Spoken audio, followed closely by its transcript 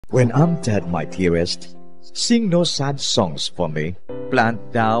When I'm dead, my dearest, sing no sad songs for me. Plant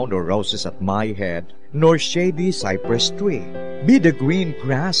down no roses at my head, nor shady cypress tree. Be the green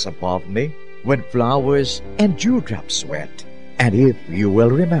grass above me, when flowers and dewdrops wet. And if you will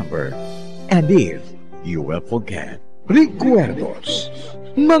remember, and if you will forget. Recuerdos,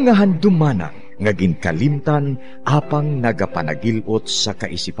 mga handumanang ngaging kalimtan apang nagapanagilot sa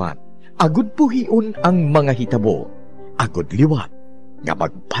kaisipan. Agud puhiun ang mga hitabo, agud liwat, nga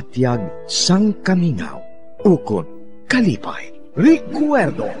magpatyag sang kamingaw, ukon kalipay.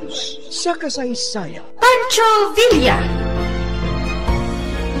 Recuerdos sa kasaysayan. Panchovilla.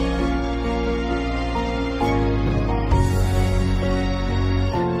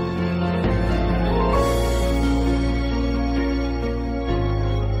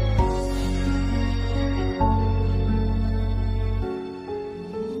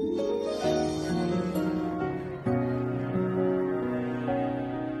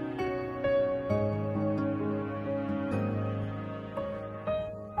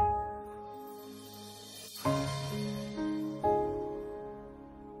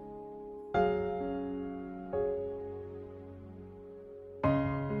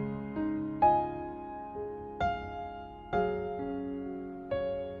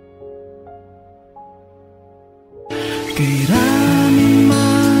 Kay raming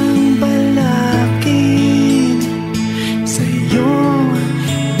mang balakid sa iyong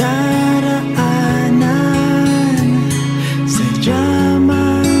daraanan,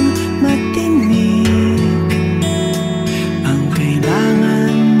 sadyamang matinig ang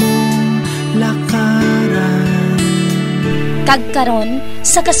kailangan mong lakaran. Kagkaron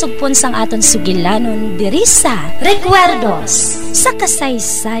sa kasugpon sang aton sugilanon diri sa Recuerdos sa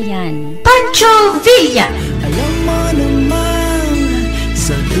kasaysayan. Panchovilla. Alam mo naman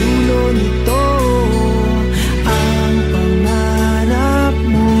sa dulo nito, ang pangarap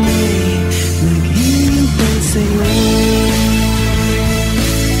mo'y naghihintay sa'yo.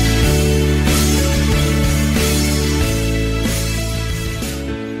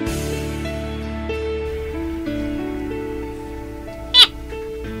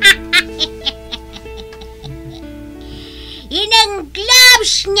 Inang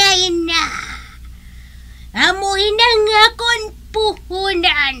gloves nga ina. Amuhin ang akong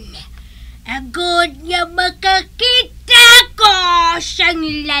puhunan. Agod nga makakita ko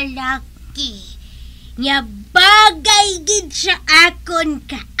siyang lalaki. Nga bagay gid sa akon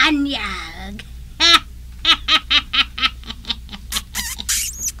kaanyag.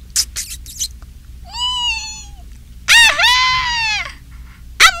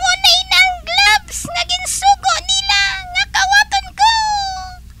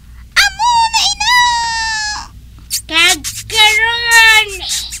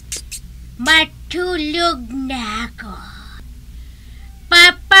 Matulog na ako.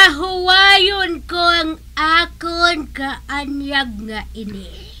 Papahuwayon ko ang akon kaanyag nga ini.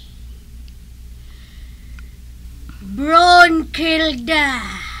 Bronkilda,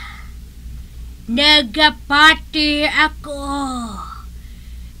 nagapati ako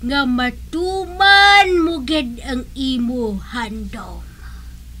nga matuman mugid ang imo handom.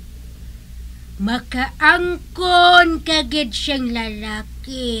 Makaangkon kagid siyang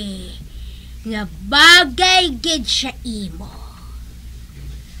lalaki nga bagay gid sa imo.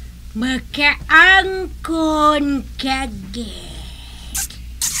 Makaangkon kagid.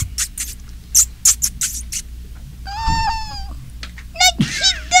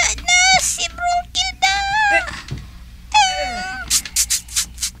 Naghigda na si Bronkilda.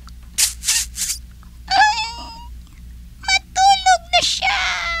 Matulog na siya.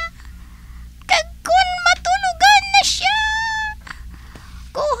 Kagkun matulugan na siya,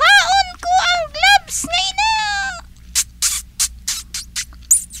 kuhaon ko ang gloves na ina.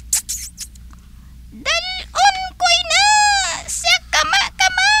 Dalon ko ina sa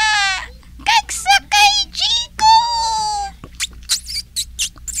kama-kama kag sa kay Chico.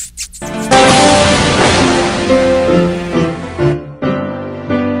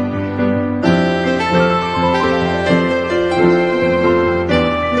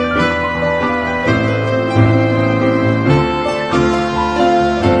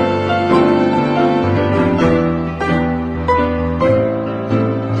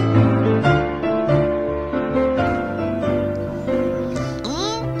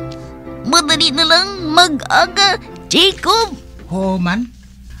 Madali na lang mag-aga, Jacob. Oo man,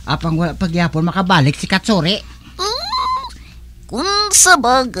 apang wala pagyapon makabalik si Katsuri. Kung sa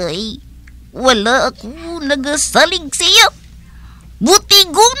bagay, wala ako nagasalig siya.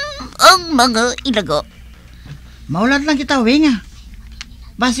 Butigon ang mga ilaga. Maulat lang kita, Wing.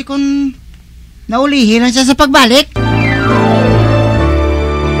 Basi kung naulihin lang siya sa pagbalik.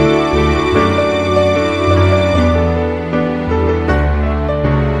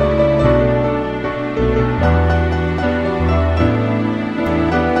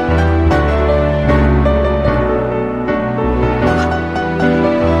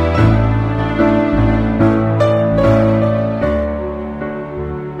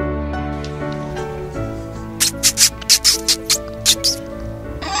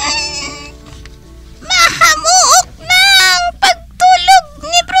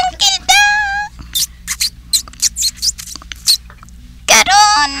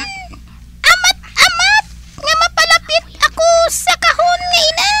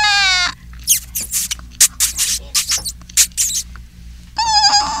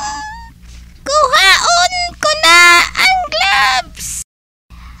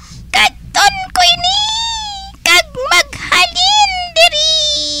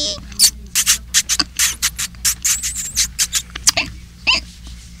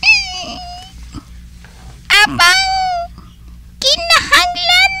 Apang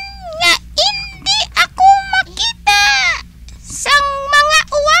kinahanglan nga hindi ako makita sang mga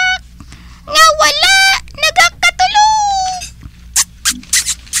uwak nga wala nagakatulog.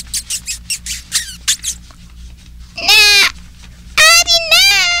 Na ari na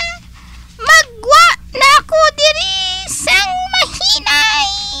magwa na ako diri sang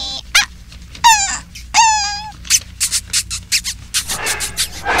mahinay.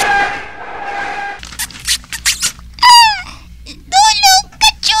 Dulog ka,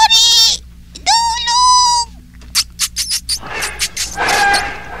 Churi! Dulog!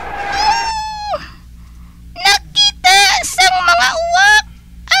 Nakita sang mga uwak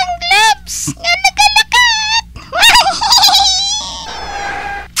ang gloves nga nagalakat.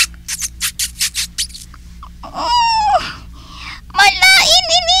 Malain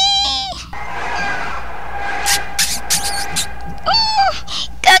ini.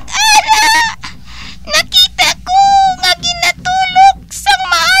 Kag-ara, nakita ko nga ginatulog sang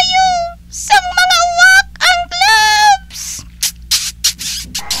maayo sang mga uwak ang gloves.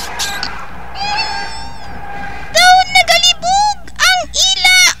 Daw nagalibog ang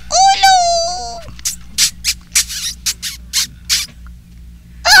ila ulo.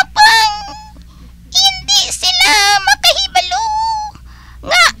 Apang hindi sila makahibalo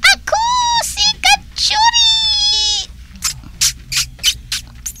nga ako si Katsuri.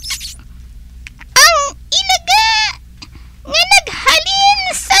 Ang ilaga nga naghalin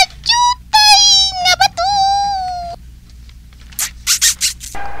sa jutay nga bato.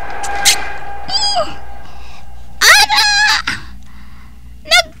 Ara,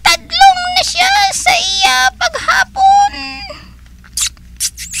 nagtadlong na siya sa iya paghapon.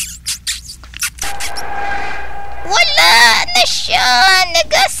 Wala na siya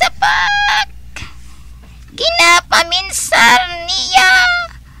nagasapak. Ginapaminsar niya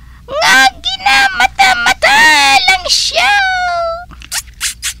nga ginamata-mata lang siya.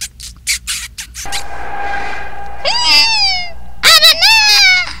 Ara na!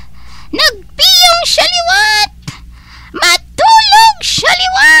 Nagpiyong siya liwat! Matulog siya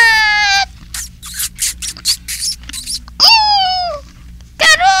liwat!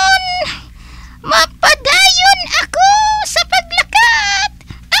 Karon, mapadayon ako sa paglakat.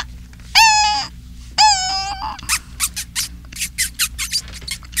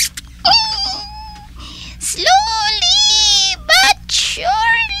 Slowly but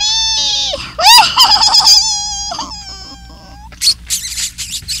surely.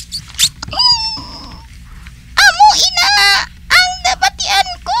 Amo ina ang nabatian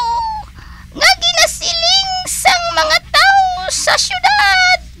ko nga ginasiling sang mga tao sa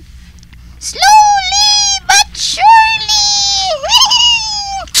syudad. Slowly but surely.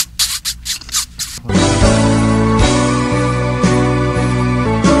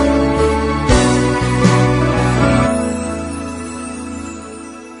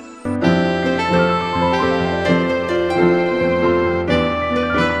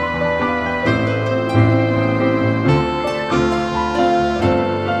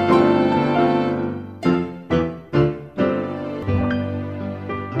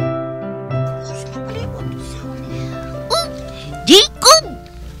 Jacob!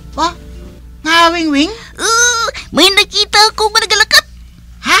 Pa? Ngawing-wing? May nakita akong managalakat.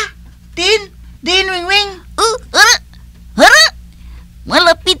 Ha? Din? Din, wing-wing? Hara!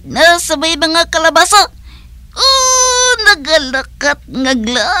 Malapit na sa may mga kalabasa. Nagalakat nga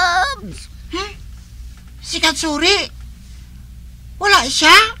gloves. Si Katsuri? Wala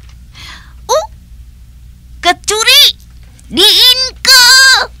siya? Katsuri! Diin ka!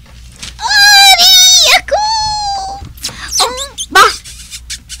 Ari ako! Ba?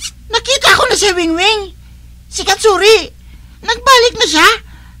 Nakita ko na si Wing-wing. Si Katsuri. Nagbalik na siya.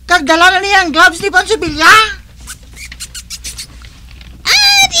 Kagdala na niya ang gloves ni Panchovilla.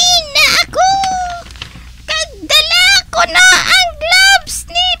 Ari na ako! Kagdala ko na ang gloves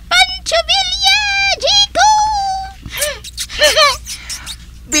ni Panchovilla, Jacob!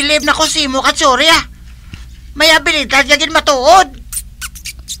 Believe na ko si mo, Katsuri, ah. May abilidad yagin matuod.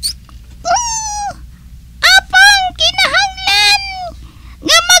 Apang kinahanglan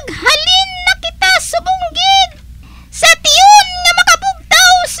nga maghalin na kita sa bunggid sa tiyon nga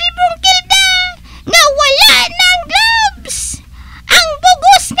makabugtaw si Brungkilda nga wala na ang gloves, ang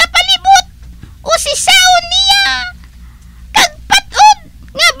bugos nga palibot o si saon niya kag patod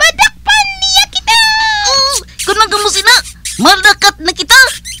nga badakpan niya kita. Kung nagamusina, malakat na kita.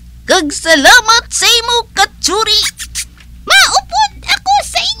 Kag salamat sa imo, Katsuri. Maupod ako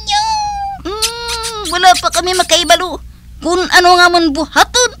sa inyo. Wala pa kami makaibalo. Kung ano nga man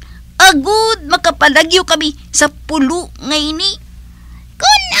buhaton, agud makapalagyo kami sa pulo nga ini.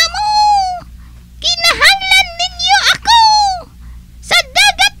 Kung amo, kinahanglan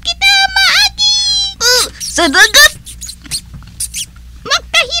sa dagat.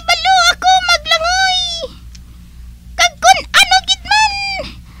 Makahibalo ako maglangoy. Kag kun ano gid man,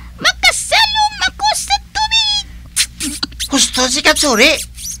 makasalom ako sa tubig. Gusto si Katsuri.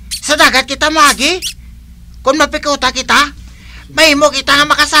 Sa dagat kita magi. Kung mapikuta kita, mahimo kita nga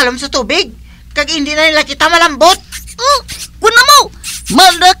makasalom sa tubig. Kag hindi na nila kita malambot. Kun mo,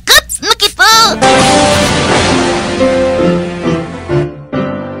 malakat na kita.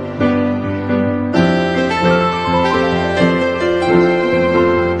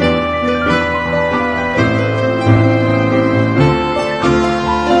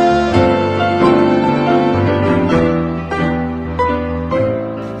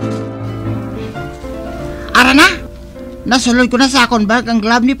 Ara na. Nasulod ko na sa akon bag ang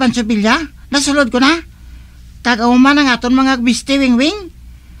glove ni Panchovilla. Nasulod ko na. Kagauman ang aton mga gbiste wing-wing.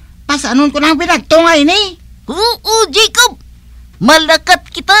 Pasanon ko na ang binagto nga ini. Oo, Jacob. Malakat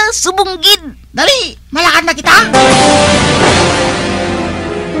kita subunggid. Dali, malakad na kita.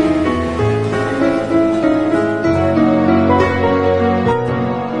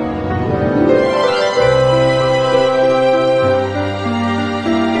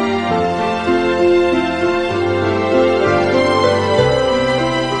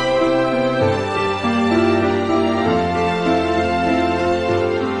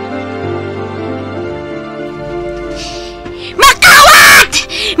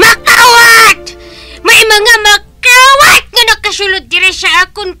 Mga makawat nga nakasulod dire sa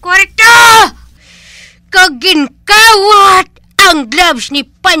akong kwarto. Kaginkawat ang gloves ni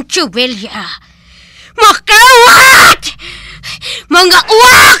Panchovilla. Makawat! Mga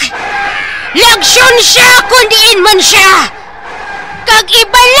uwak! Lagsyon siya kung diin man siya. Kag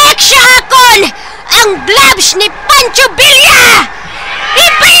ibalik siya akon ang gloves ni Panchovilla.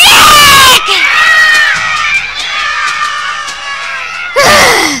 Ibalik!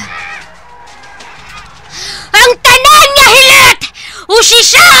 Ang tanan nga hilat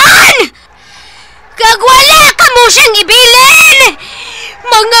usisaan kag wala ka mo siyang ibilin,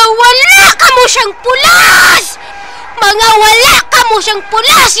 mga wala ka mo siyang pulas, mga wala ka mo siyang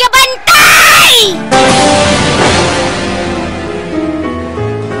pulas ya bantay.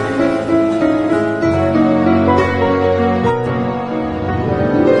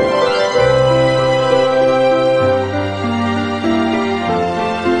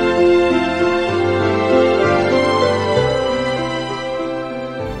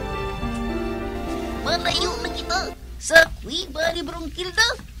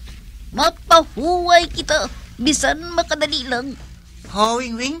 Mapahuway kita, bisan makadali lang. Ho,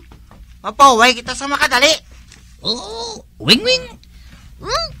 wing-wing. Mapahuway kita sa makadali. Oh, wing-wing.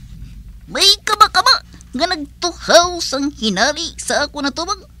 May kama-kama nga nagtuhaw sang hinali sa ako na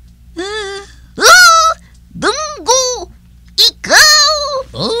tubag. Dunggo! Ikaw!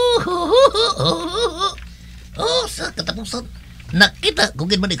 Sa katapusan, nakita kung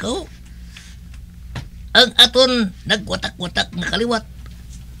man ikaw. Ang aton nagwatak-watak na kaliwat.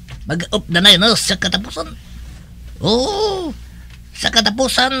 Mag-up na na yun sa katapusan. Sa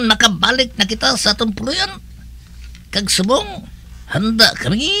katapusan, makabalik na kita sa atong puluyan. Kag subong, handa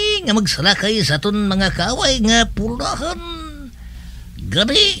kami nga magsalakay sa aton mga kaaway nga pulahan.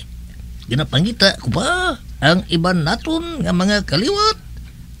 Gani, ginapangita ko pa ang iban naton nga mga kaliwat.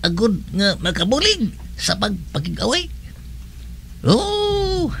 Agod nga makabulig sa pagpakig-away.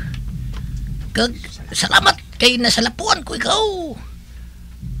 Kag salamat kay nasalapuan ko ikaw.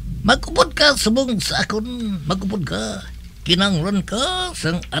 Magkupod ka subong sa akon, magkupod ka. Kinanglan ka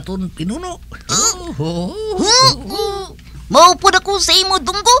sang aton pinuno. Maupod ako sa imo,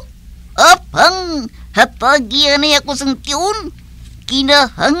 Dunggo. Apang hatagyan niya ako sang tiyon.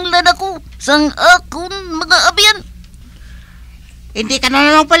 Kinahanglan ako sang akon mga abyan. Hindi ka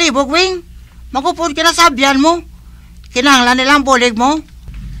na lang palibog, wing. Magkupod ka na sa abyan mo. Kinahanglan nilang bulig mo.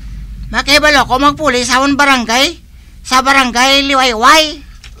 Makibalo ko magpuli sa akong barangay. Sa barangay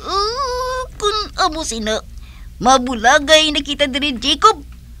Liwayway. Kung amo sina, mabulagay na kita din, Jacob.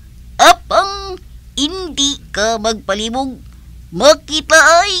 Apang hindi ka magpalibog, makita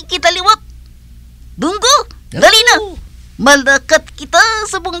ay kita liwat. Dunggo, dali na. Malakat kita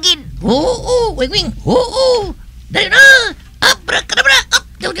sa bunggid. Wing-wing. Dali na. Abrakadabra.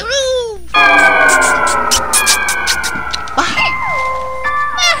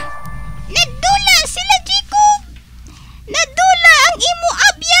 Nadula sila, Jacob. Nadula ang imo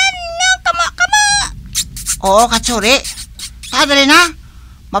abyan nga kama-kama. Oo, Katsuri. Dali na.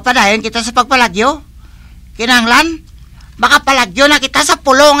 Mapadayon kita sa pagpalagyo. Kinahanglan, makapalagyo na kita sa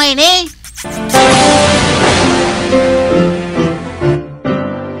pulo ngayon eh.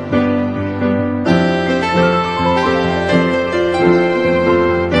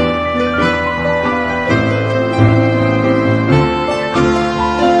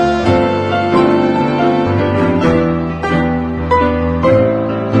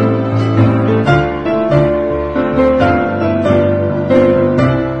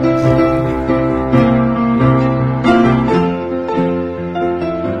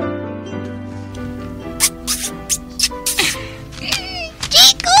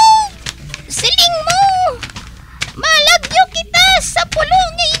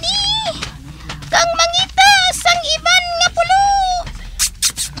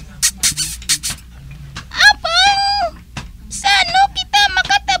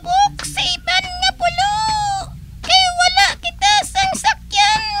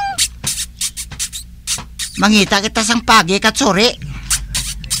 Mangita kita sang pagi kat sore.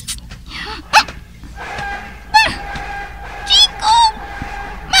 Chico,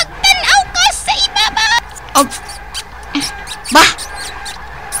 magtanaw ka sa ibaba. Oh, bah,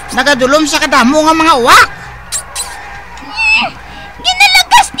 nagadulom sa kadamo nga mga uwak.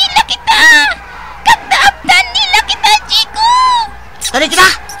 Ginalagas nila kita. Kagdaabdan nila kita, Chico. Tali kita,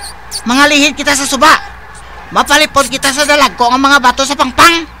 mga lihid kita sa suba. Mapalipod kita sa dalagko ang mga bato sa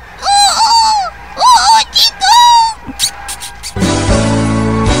pangpang. Oo, Chico.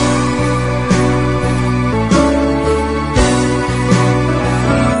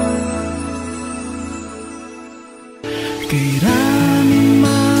 Kay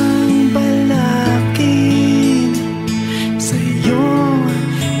ramang balakid sa iyong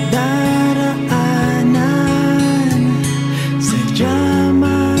daraanan, sadya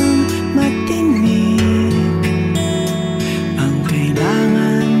mang matinik ang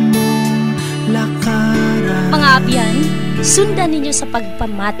kailangan mong lakaran. Mga abyan, sundan ninyo sa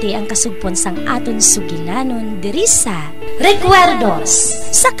pagpamati ang kasugpon sang aton sugilanon diri sa Recuerdos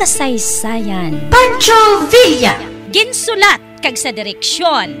sa kasaysayan. Panchovilla. Ginsulat kag sa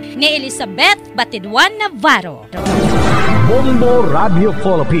direksyon ni Elizabeth Batidwan Navarro. Bombo Radio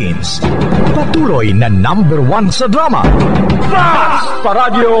Philippines. Patuloy na #1 sa drama. Fast pa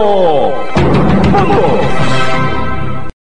Radio! Bombo!